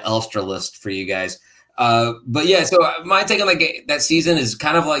put on my Elfstra list for you guys. But yeah, so my take on that season is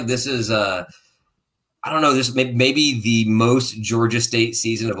kind of like this is I don't know, this maybe the most Georgia State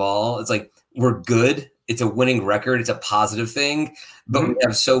season of all. It's like we're good. It's a winning record. It's a positive thing, but we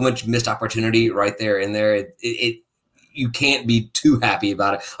have so much missed opportunity right there in there. You can't be too happy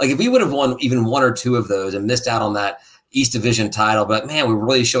about it. Like if we would have won even 1 or 2 of those and missed out on that East Division title, but man, we're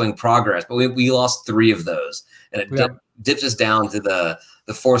really showing progress. But we lost 3 of those, and it dips us down to the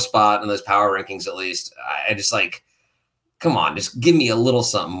 4th spot in those power rankings. At least I just like, come on, just give me a little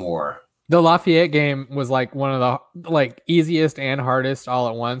something more. The Lafayette game was like one of the like easiest and hardest all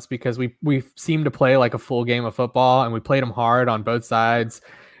at once because we seemed to play like a full game of football, and we played them hard on both sides,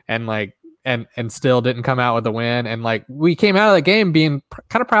 and like and still didn't come out with a win. And like we came out of the game being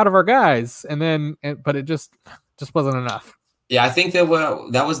kind of proud of our guys, but it just wasn't enough. Yeah, I think that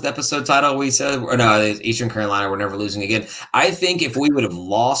was the episode title we said. Or no, Eastern Carolina, we're never losing again. I think if we would have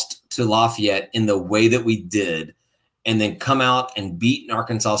lost to Lafayette in the way that we did, and then come out and beat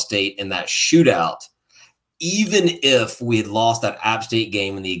Arkansas State in that shootout, even if we had lost that App State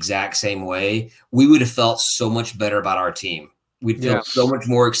game in the exact same way, we would have felt so much better about our team. We'd feel so much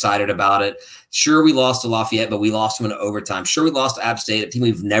more excited about it. Sure, we lost to Lafayette, but we lost them in overtime. Sure, we lost to App State, a team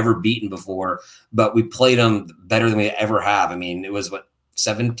we've never beaten before, but we played them better than we ever have. I mean, it was,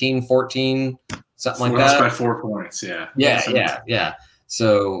 17-14, something like that? Lost by 4 points, yeah. Yeah.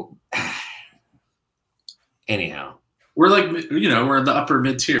 So, anyhow. We're like, we're in the upper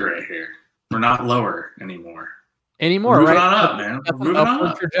mid-tier right here. We're not lower anymore. We're moving right? on up, man. We're moving on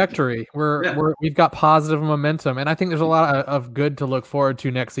up. Trajectory. We've got positive momentum, and I think there's a lot of good to look forward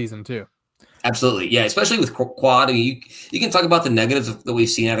to next season too. Absolutely, yeah. Especially with Quad, I mean, you can talk about the negatives that we've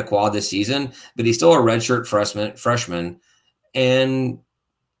seen out of Quad this season, but he's still a redshirt freshman, and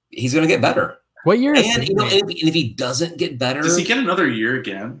he's going to get better. What year? And if he doesn't get better, does he get another year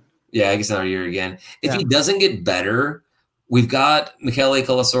again? Yeah, I guess another year again. If he doesn't get better, we've got Michele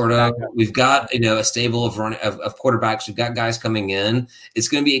Colasorda. We've got a stable of quarterbacks. We've got guys coming in. It's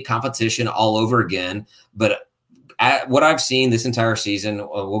going to be a competition all over again. But what I've seen this entire season,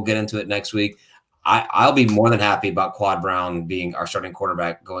 we'll get into it next week. I'll be more than happy about Quad Brown being our starting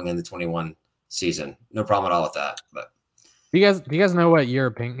quarterback going into the 21 season. No problem at all with that. But do you guys know what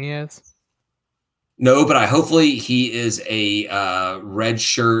year Pinckney is? No, but hopefully he is a red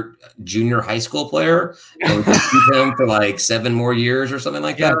shirt junior high school player. And we can keep him for like 7 more years or something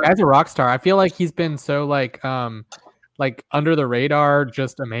like that. Yeah, guy's a rock star. I feel like he's been so like under the radar,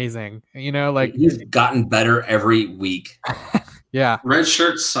 just amazing. He's gotten better every week. Yeah, red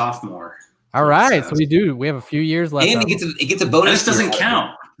shirt sophomore. All right, so we have a few years left. And he gets a bonus. This doesn't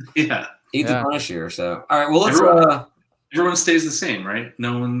count. Yeah, he gets a bonus year. So all right, well let's. Everyone stays the same, right?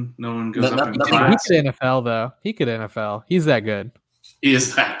 No one goes up in class. He could NFL though. He could NFL. He's that good. He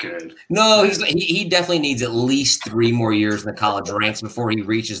is that good. No, he definitely needs at least 3 more years in the college ranks before he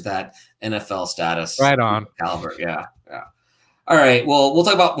reaches that NFL status. Right on. Caliber. Yeah. All right. Well, we'll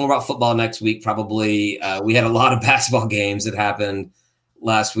talk more about football next week. Probably. We had a lot of basketball games that happened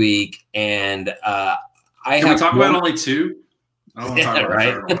last week, and Can we talk about only 2? I don't want to talk about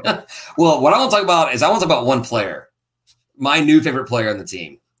right. Well, what I want to talk about is one player. My new favorite player on the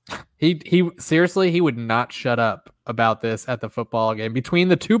team. He seriously, he would not shut up about this at the football game. Between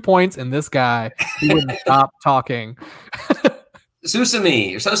the 2 points and this guy, he wouldn't stop talking.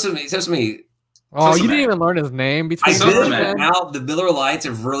 Susumi. Oh, you didn't even learn his name between. I did. Now the Miller Lights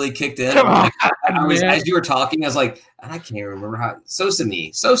have really kicked in. As you were talking, I was like, I can't remember how.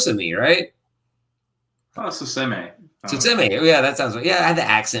 Sosame, right? Oh, Sosame. Yeah, that sounds right. Yeah, I had the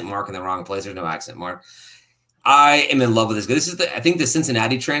accent mark in the wrong place. There's no accent mark. I am in love with this guy. This is I think the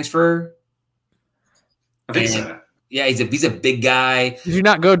Cincinnati transfer. I think so. Yeah, he's a big guy. Did you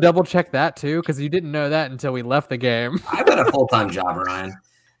not go double check that too? Because you didn't know that until we left the game. I've got a full-time job, Ryan.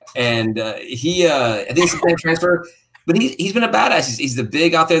 And I think it's a transfer, but he's been a badass. He's the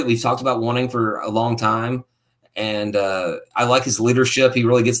big out there that we've talked about wanting for a long time. And I like his leadership. He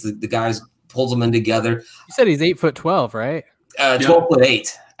really gets the guys, pulls them in together. You said he's 8'12", right?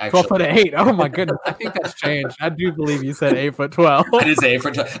 12'8". Actually. 12'8". Oh my goodness. I think that's changed. I do believe you said 8'12". I did say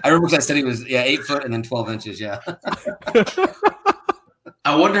 8'12". I remember because I said he was 8 foot and then 12 inches. Yeah.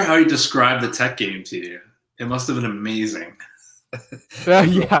 I wonder how he described the Tech game to you. It must have been amazing.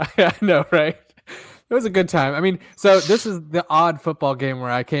 Yeah, I know, right? It was a good time. I mean, so this is the odd football game where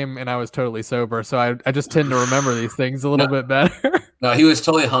I came and I was totally sober, so I just tend to remember these things a little bit better. No, he was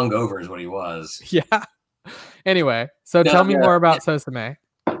totally hungover is what he was. Yeah. Anyway, so tell me more about Sosame.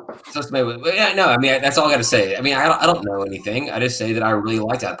 I mean, that's all I got to say. I mean, I don't know anything. I just say that I really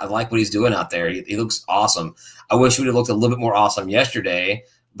like that. I like what he's doing out there. He looks awesome. I wish he would have looked a little bit more awesome yesterday,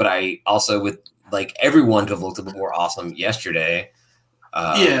 but I also would like everyone to have looked a bit more awesome yesterday.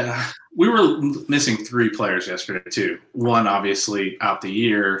 Yeah, we were missing 3 players yesterday too. One obviously out the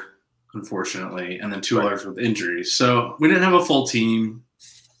year, unfortunately, and then 2 others with injuries. So we didn't have a full team.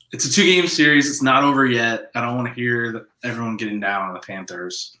 It's a 2-game series. It's not over yet. I don't want to hear everyone getting down on the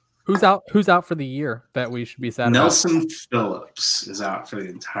Panthers. Who's out for the year that we should be sad about? Nelson Phillips is out for the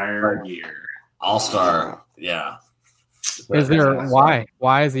entire year. All-star, yeah. Is there why?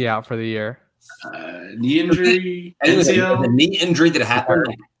 Why is he out for the year? Knee injury. It was a knee injury that happened.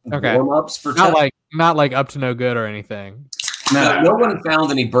 Okay. Warm-ups for not like up to no good or anything. No one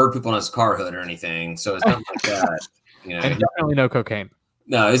found any bird poop on his car hood or anything, so it's not like that. And definitely no cocaine.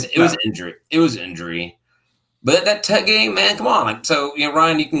 No, it was injury. It was injury. But that Tech game, man, come on. So,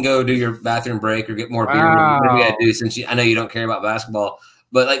 Ryan, you can go do your bathroom break or get more beer. Whatever you got to do since I know you don't care about basketball.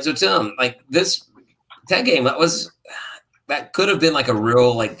 But, so Tim, this Tech game, that could have been like a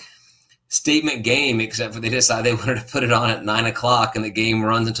real, statement game, except for they decided they wanted to put it on at 9:00 and the game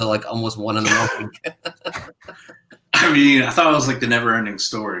runs until almost 1 in the morning. I mean, I thought it was like the never-ending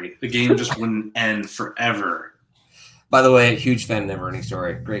story. The game just wouldn't end forever. By the way, huge fan of Never Ending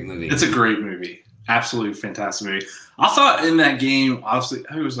Story. Great movie. It's a great movie. Absolutely fantastic movie. I thought in that game, obviously,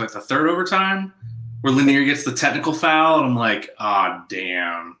 it was like the 3rd overtime where Lanier gets the technical foul, and I'm like, oh,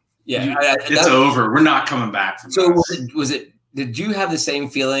 damn. Yeah, it's over. We're not coming back from this. Did you have the same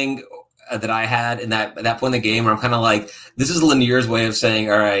feeling that I had at that point in the game where I'm kind of like, this is Lanier's way of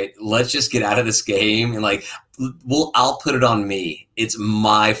saying, all right, let's just get out of this game and I'll put it on me. It's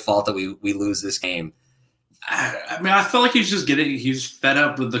my fault that we lose this game. I mean, I felt like he's fed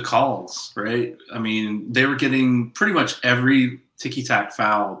up with the calls, right? I mean, they were getting pretty much every ticky-tack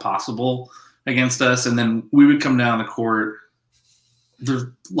foul possible against us, and then we would come down the court. There's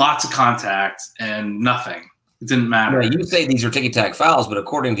lots of contact and nothing. It didn't matter. Yeah, you say these are ticky-tack fouls, but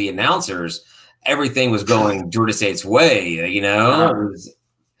according to the announcers, everything was going Georgia State's way.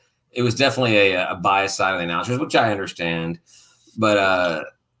 It was definitely a biased side of the announcers, which I understand. But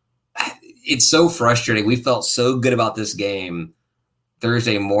it's so frustrating. We felt so good about this game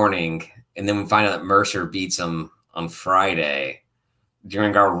Thursday morning, and then we find out that Mercer beats them on Friday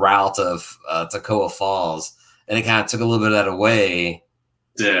during our route of Toccoa Falls, and it kind of took a little bit of that away.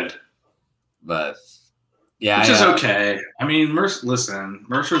 Did. But yeah, which is okay. I mean,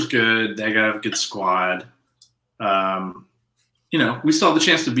 Mercer's good. They got a good squad. We still have the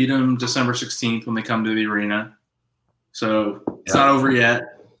chance to beat them December 16th when they come to the arena. So it's not over yet.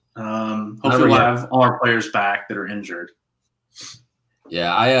 Hopefully we'll have all our players back that are injured.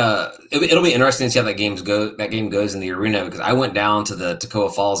 Yeah, it'll be interesting to see how that game goes in the arena, because I went down to the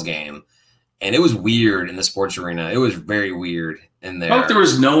Toccoa Falls game, and it was weird in the sports arena. It was very weird in there. I hope there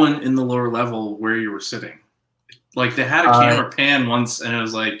was no one in the lower level where you were sitting. They had a camera pan once, and it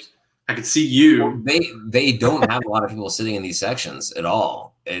was like I could see you. They don't have a lot of people sitting in these sections at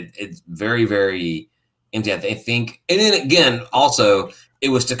all. It's very, very empty. I think, and then again, also it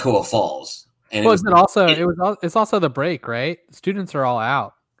was Toccoa Falls. And it's also the break, right? Students are all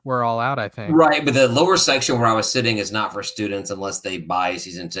out. We're all out, I think. Right, but the lower section where I was sitting is not for students unless they buy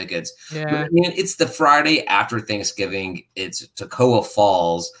season tickets. Yeah, but, it's the Friday after Thanksgiving. It's Toccoa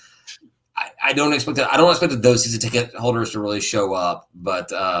Falls. I don't expect those season ticket holders to really show up,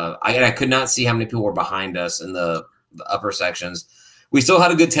 but I could not see how many people were behind us in the upper sections. We still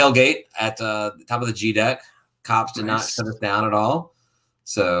had a good tailgate at the top of the G deck. Cops did not shut us down at all.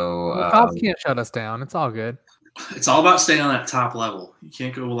 So Cops can't shut us down. It's all good. It's all about staying on that top level. You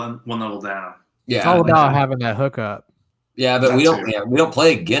can't go one level down. Yeah, it's all about having that hookup. Yeah, but we don't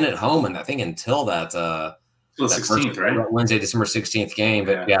play again at home, and I think until that 16th, right? Wednesday, December 16th game.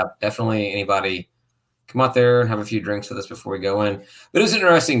 But yeah, definitely anybody come out there and have a few drinks with us before we go in. But it was an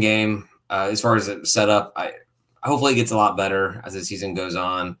interesting game as far as it set up. Hopefully it gets a lot better as the season goes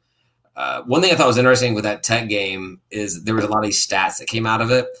on. One thing I thought was interesting with that Tech game is there was a lot of these stats that came out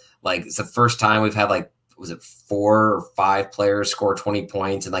of it. Like it's the first time we've had was it 4 or 5 players score 20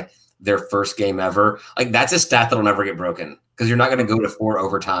 points in their first game ever? Like that's a stat that'll never get broken because you're not going to go to 4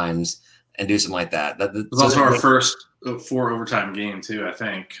 overtimes and do something like that. It was also our first 4 overtime game too, I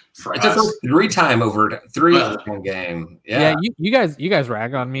think. It's our first 3 overtime game. Yeah, you guys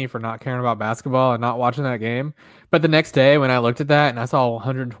rag on me for not caring about basketball and not watching that game. But the next day when I looked at that and I saw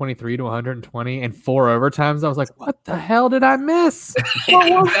 123 to 120 and 4 overtimes, I was like, what the hell did I miss?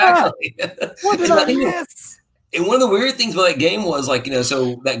 Exactly. What did I miss? And one of the weird things about that game was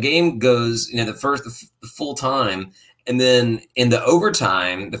so that game goes, the full time. And then in the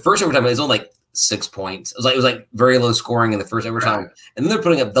overtime, the first overtime, it was only 6 points. It was very low scoring in the first overtime. Right. And then they're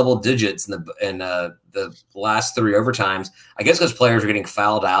putting up double digits in the last 3 overtimes. I guess because players are getting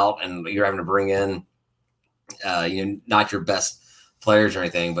fouled out and you're having to bring in, not your best players or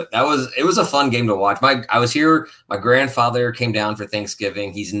anything. But it was a fun game to watch. I was here. My grandfather came down for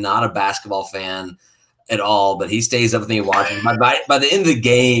Thanksgiving. He's not a basketball fan at all, but he stays up with me watching. By the end of the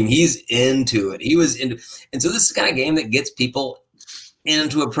game, he's into it. He was into, and so this is the kind of game that gets people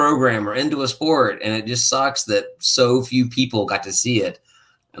into a program or into a sport, and it just sucks that so few people got to see it,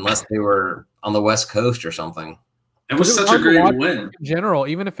 unless they were on the West Coast or something. It was such a great win. In general,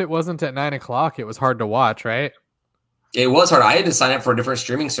 even if it wasn't at 9:00, it was hard to watch, right? It was hard. I had to sign up for a different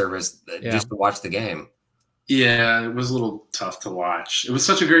streaming service just to watch the game. Yeah, it was a little tough to watch. It was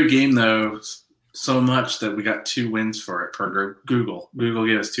such a great game, though. So much that we got 2 wins for it per Google. Google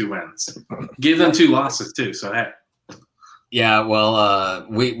gave us 2 wins. Gave them 2 losses too. So hey. Yeah, well,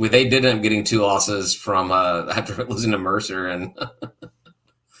 they did end up getting 2 losses from after losing to Mercer and.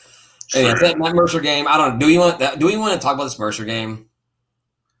 That Mercer game. I don't. Do we want to talk about this Mercer game?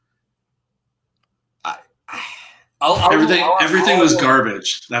 Everything was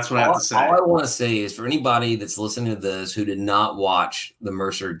garbage. That's what I have to say. All I want to say is for anybody that's listening to this who did not watch the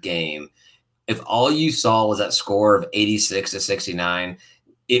Mercer game. If all you saw was that score of 86 to 69,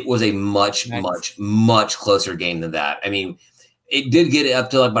 it was a much closer game than that. I mean, it did get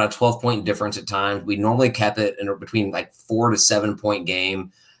up to about a 12-point difference at times. We normally kept it in between 4 to 7 point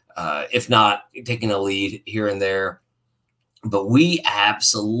game, if not taking a lead here and there. But we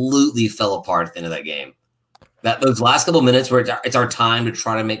absolutely fell apart at the end of that game. Those last couple of minutes where it's our time to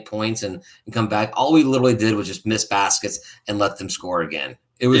try to make points and come back, all we literally did was just miss baskets and let them score again.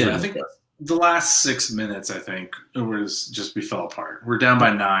 It was ridiculous. I think the last 6 minutes, I think, it was just we fell apart. We're down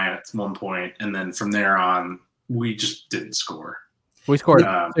by 9 at one point, and then from there on, we just didn't score. We scored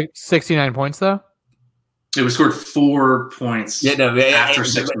 69 points, though? We scored 4 points after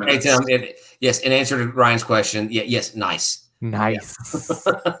 6 minutes. Yes, in answer to Ryan's question, yes, nice. Nice.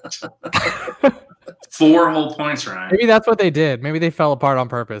 4 whole points, Ryan. Maybe that's what they did. Maybe they fell apart on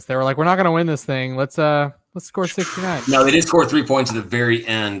purpose. They were like, we're not going to win this thing. Let's score 69. No, they did score 3 points at the very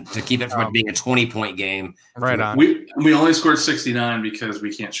end to keep it from it being a 20-point game. Right on. We only scored 69 because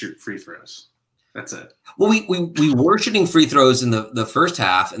we can't shoot free throws. That's it. Well, we were shooting free throws in the first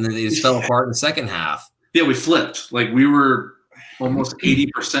half, and then they just fell apart in the second half. Yeah, we flipped. We were almost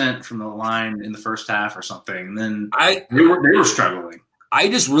 80% from the line in the first half or something. And then they were struggling. I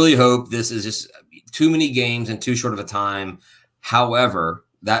just really hope this is just too many games in too short of a time. However,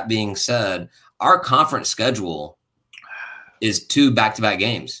 that being said, our conference schedule is 2 back-to-back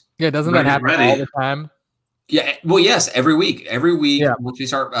games. Yeah, doesn't that happen all the time? Yeah, well, yes, every week. Yeah. Once we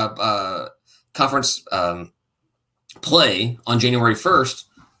start conference play on January 1st,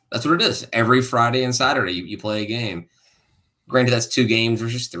 that's what it is. Every Friday and Saturday, you play a game. Granted, that's 2 games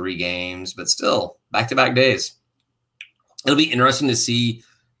versus 3 games, but still, back-to-back days. It'll be interesting to see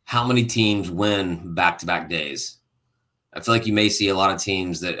how many teams win back-to-back days. I feel like you may see a lot of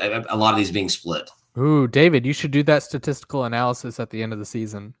teams a lot of these being split. Ooh, David, you should do that statistical analysis at the end of the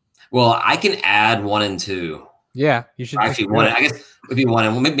season. Well, I can add 1 and 2. Yeah, you should actually 1. I guess it'd be 1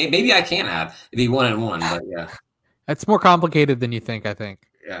 and 1. Maybe I can add. It'd be 1 and 1, but yeah. It's more complicated than you think, I think.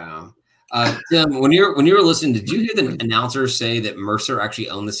 Yeah. Tim, when you were listening, did you hear the announcer say that Mercer actually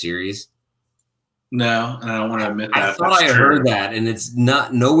owned the series? No, and I don't want to admit that. I thought I heard that, and it's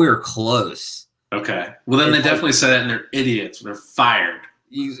nowhere close. Okay. Well, then they definitely said that, and they're idiots. They're fired.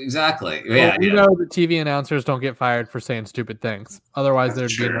 Exactly. Well, Yeah. You know the TV announcers don't get fired for saying stupid things. Otherwise,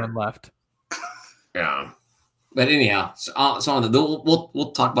 there'd be none left. Yeah. But anyhow,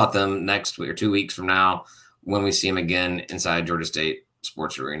 we'll talk about them next week or 2 weeks from now when we see them again inside Georgia State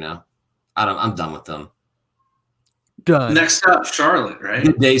Sports Arena. I'm done with them. Done. Next up, Charlotte, right?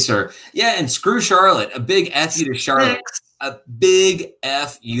 Good day, sir. Yeah, and screw Charlotte. A big F you to Charlotte. A big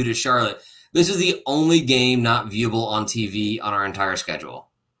F you to Charlotte. This is the only game not viewable on TV on our entire schedule.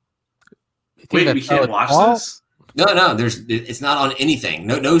 Wait, we can't watch this? No. It's not on anything.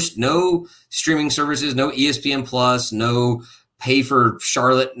 No streaming services. No ESPN Plus. No pay for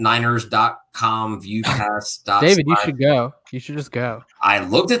CharlotteNiners.com viewcast. David, you should go. You should just go. I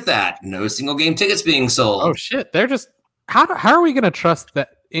looked at that. No single game tickets being sold. Oh shit! They're just how are we going to trust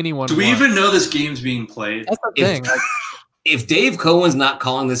that anyone? Do we even know this game's being played? That's the thing. If Dave Cohen's not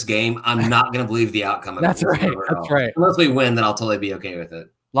calling this game, I'm not going to believe the outcome of it. That's right. That's right. Unless we win, then I'll totally be okay with it.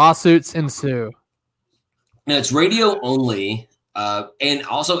 Lawsuits ensue. No, it's radio only. And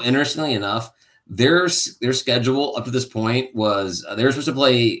also, interestingly enough, their schedule up to this point was they were supposed to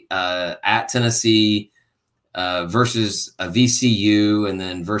play at Tennessee versus VCU and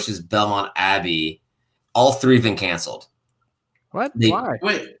then versus Belmont Abbey. All three have been canceled. What? Why?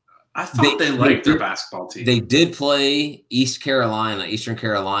 Wait. I thought they liked their basketball team. They did play Eastern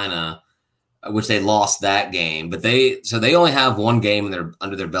Carolina, which they lost that game. But they only have one game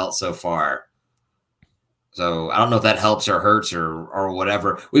under their belt so far. So I don't know if that helps or hurts or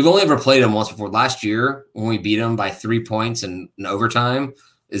whatever. We've only ever played them once before. Last year when we beat them by 3 points in overtime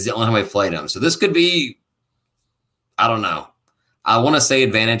is the only time we've played them. So this could be, I don't know. I want to say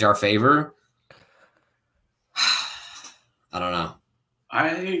advantage our favor. I don't know.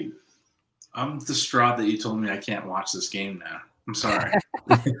 I'm distraught that you told me I can't watch this game now. I'm sorry.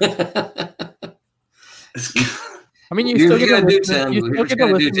 I mean, you still get to listen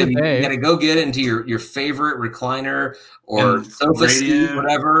to Dave. You got to go get into your favorite recliner or sofa seat,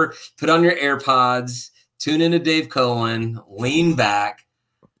 whatever. Put on your AirPods, tune into Dave Cohen, lean back,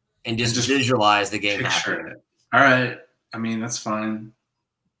 and just visualize the game happening. All right. I mean, that's fine.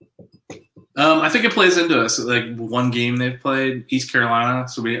 I think it plays into us. Like one game they've played, East Carolina,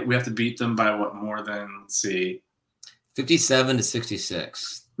 so we have to beat them by what more than, let's see,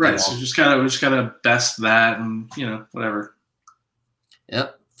 57-66. Right. So we just gotta best that, and whatever.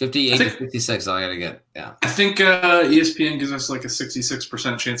 Yep, 58-56. All I gotta get. Yeah. I think ESPN gives us like a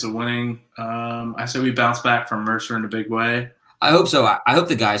 66% chance of winning. I say we bounce back from Mercer in a big way. I hope so. I hope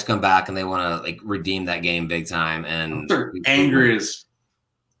the guys come back and they want to redeem that game big time. And they're angry as.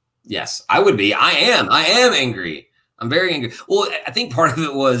 Yes, I would be. I am angry. I'm very angry. Well, I think part of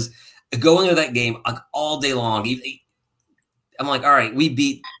it was going into that game all day long. I'm like, all right, we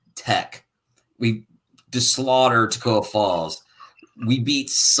beat Tech. We just slaughtered Toccoa Falls. We beat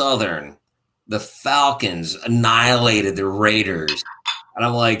Southern. The Falcons annihilated the Raiders. And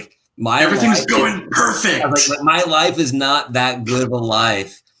I'm like, everything's going perfect. Like, my life is not that good of a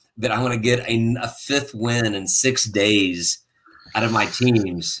life that I'm going to get a fifth win in 6 days out of my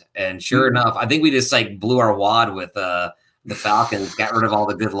teams. And sure enough, I think we just blew our wad with the Falcons, got rid of all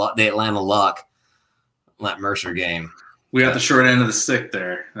the good luck, the Atlanta luck on that Mercer game. We got the short end of the stick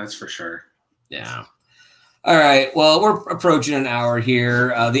there. That's for sure. Yeah. All right. Well, we're approaching an hour here.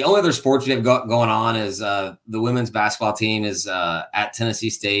 The only other sports we have going on is the women's basketball team is at Tennessee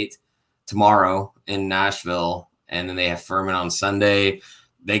State tomorrow in Nashville. And then they have Furman on Sunday.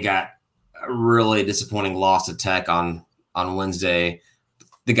 They got a really disappointing loss to Tech on Wednesday.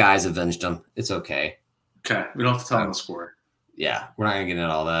 The guys avenged them. It's okay. Okay. We don't have to tell them the score. Yeah. We're not going to get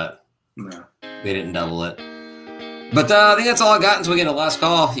into all that. No. They didn't double it. But I think that's all I got until we get a last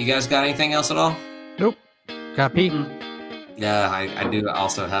call. You guys got anything else at all? Nope. Got pee. Yeah, I do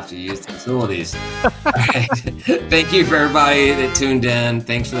also have to use the facilities. All right. Thank you for everybody that tuned in.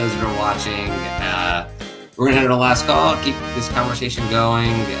 Thanks for those that are watching. We're going to head to the last call. Keep this conversation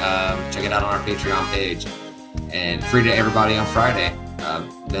going. Check it out on our Patreon page. And free to everybody on Friday.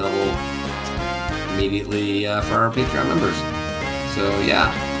 Available immediately for our Patreon members. So,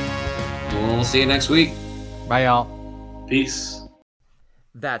 yeah. We'll see you next week. Bye, y'all. Peace.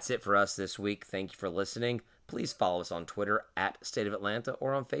 That's it for us this week. Thank you for listening. Please follow us on Twitter at State of Atlanta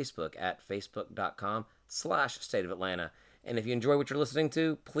or on Facebook at facebook.com/State of Atlanta. And if you enjoy what you're listening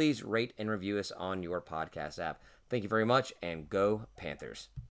to, please rate and review us on your podcast app. Thank you very much, and go Panthers.